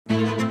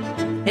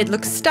It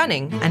looks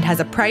stunning and has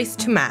a price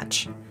to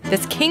match.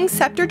 This King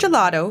Scepter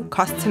gelato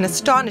costs an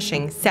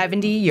astonishing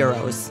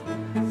 €70.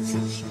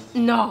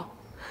 No!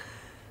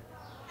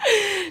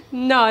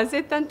 No,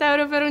 70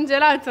 euro per un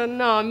gelato?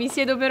 No, mi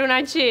siedo per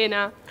una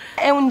cena.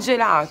 È un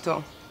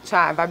gelato,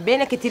 cioè va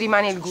bene che ti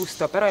rimane il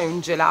gusto, però è un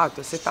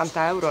gelato,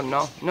 70 euro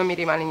no, non mi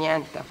rimane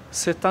niente.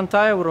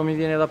 70 euro mi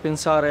viene da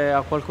pensare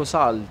a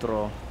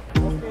qualcos'altro.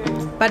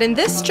 But in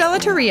this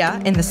gelateria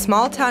in the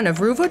small town of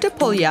Ruvo di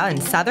Puglia in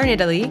southern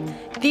Italy,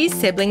 these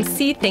siblings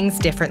see things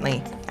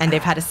differently, and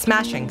they've had a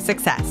smashing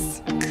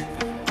success.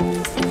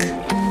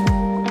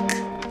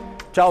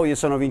 Ciao, io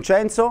sono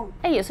Vincenzo.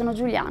 E io sono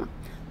Giuliana.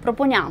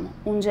 Proponiamo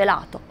un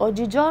gelato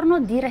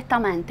oggigiorno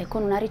direttamente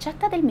con una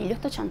ricetta del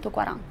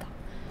 1840.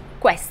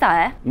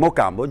 Questa è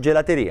Mokambo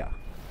Gelateria.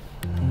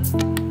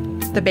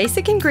 The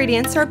basic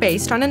ingredients are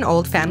based on an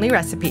old family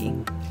recipe: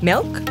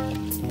 milk,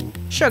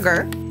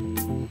 sugar,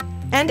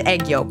 and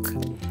egg yolk.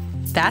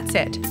 That's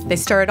it. They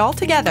stir it all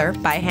together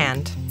by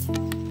hand.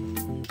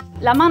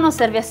 la mano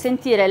serve a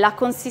sentire la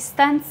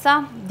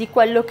consistenza di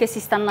quello che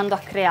si sta andando a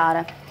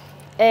creare.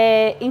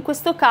 E in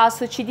questo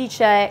caso ci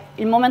dice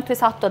il momento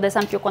esatto, ad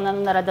esempio quando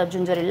andare ad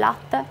aggiungere il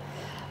latte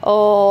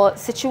o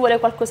se ci vuole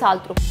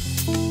qualcos'altro.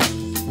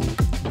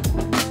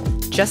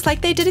 Just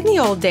like they did in the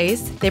old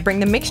days, they bring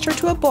the mixture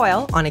to a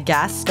boil on a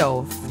gas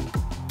stove.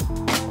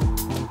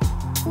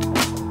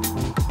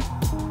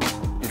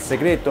 Il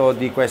segreto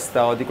di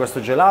questo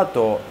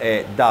gelato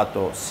è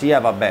dato sia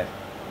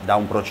da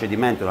un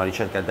procedimento, una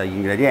ricerca degli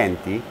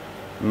ingredienti,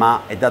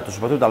 ma è dato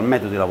soprattutto dal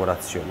metodo di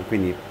lavorazione.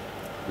 Quindi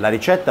la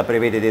ricetta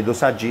prevede dei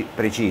dosaggi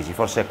precisi,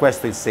 forse è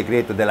questo il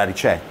segreto della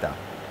ricetta,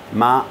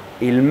 ma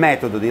il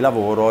metodo di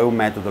lavoro è un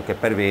metodo che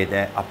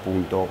prevede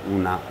appunto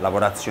una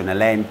lavorazione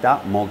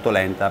lenta, molto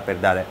lenta,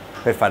 per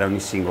fare ogni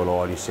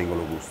singolo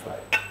gusto.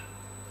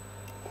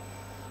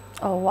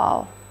 Oh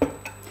wow!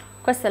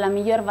 Questa è la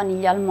miglior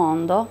vaniglia al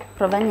mondo,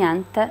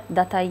 proveniente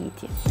da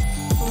Tahiti.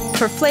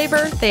 For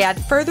flavor, they add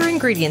further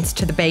ingredients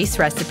to the base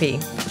recipe,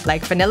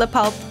 like vanilla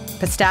pulp,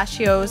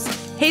 pistachios,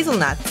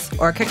 hazelnuts,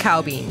 or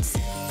cacao beans.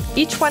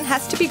 Each one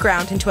has to be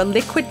ground into a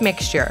liquid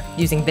mixture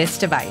using this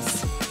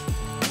device.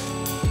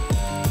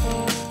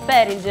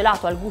 Per il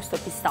gelato al gusto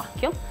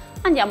pistacchio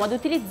andiamo ad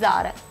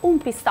utilizzare un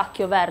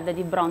pistacchio verde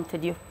di Bronte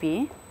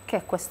DOP, che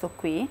è questo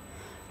qui.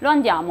 Lo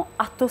andiamo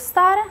a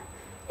tostare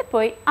e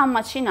poi a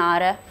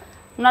macinare.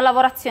 Una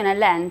lavorazione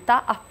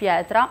lenta a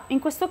pietra. In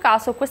questo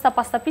caso questa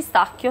pasta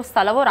pistacchio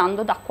sta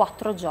lavorando da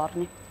 4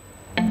 giorni.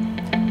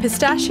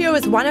 Pistachio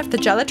is one of the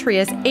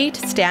gelateria's 8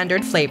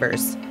 standard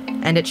flavors,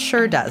 and it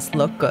sure does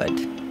look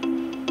good.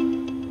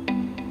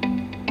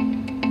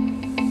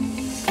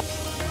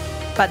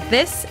 But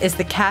this is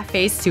the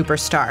cafe's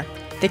superstar.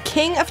 The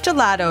king of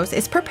gelatos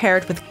is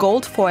prepared with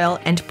gold foil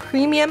and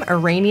premium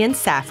Iranian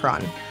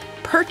saffron,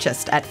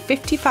 purchased at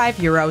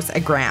 €55 a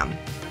gram.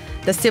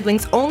 The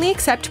siblings only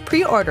accept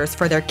pre-orders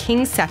for their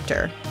King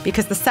Scepter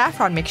because the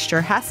saffron mixture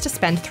has to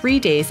spend 3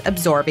 days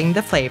absorbing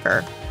the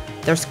flavor.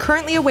 There's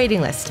currently a waiting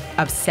list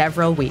of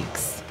several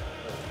weeks.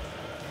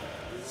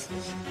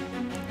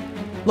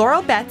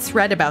 Laurel Betts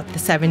read about the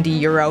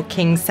 €70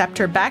 King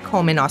Scepter back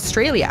home in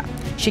Australia.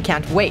 She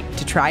can't wait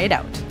to try it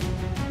out.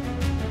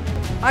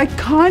 I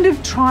kind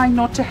of try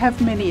not to have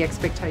many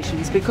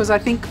expectations because I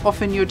think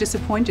often you're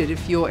disappointed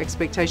if your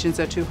expectations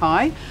are too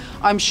high.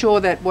 I'm sure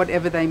that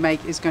whatever they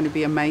make is going to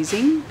be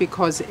amazing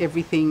because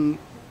everything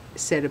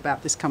said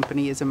about this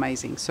company is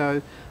amazing.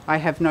 So I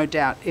have no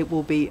doubt it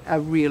will be a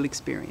real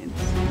experience.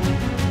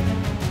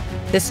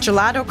 This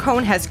gelato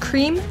cone has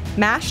cream,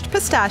 mashed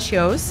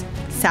pistachios,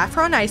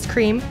 saffron ice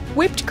cream,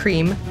 whipped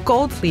cream,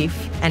 gold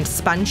leaf, and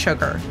spun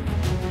sugar.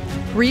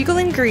 Regal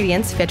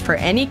ingredients fit for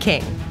any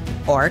king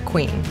or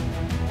queen.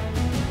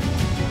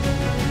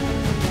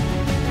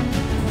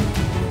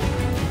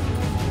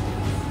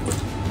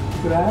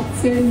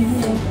 Grazie.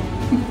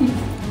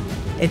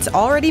 It's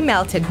already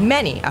melted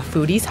many a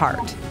foodie's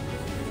heart.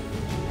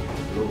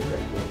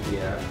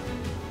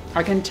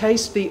 I can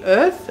taste the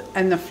earth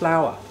and the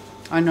flour.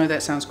 I know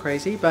that sounds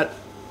crazy, but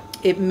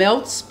it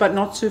melts, but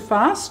not too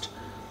fast.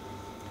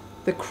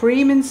 The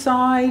cream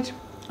inside,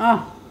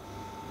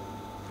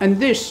 and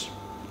this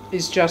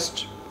is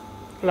just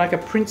like a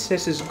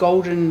princess's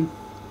golden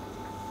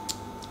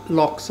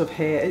locks of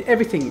hair.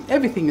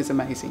 Everything is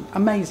amazing,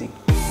 amazing.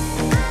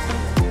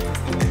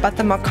 But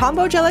the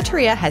Mokambo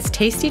Gelateria has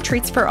tasty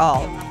treats for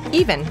all,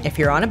 even if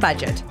you're on a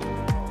budget.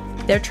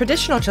 Their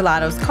traditional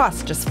gelatos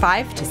cost just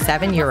 €5 to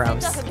 €7.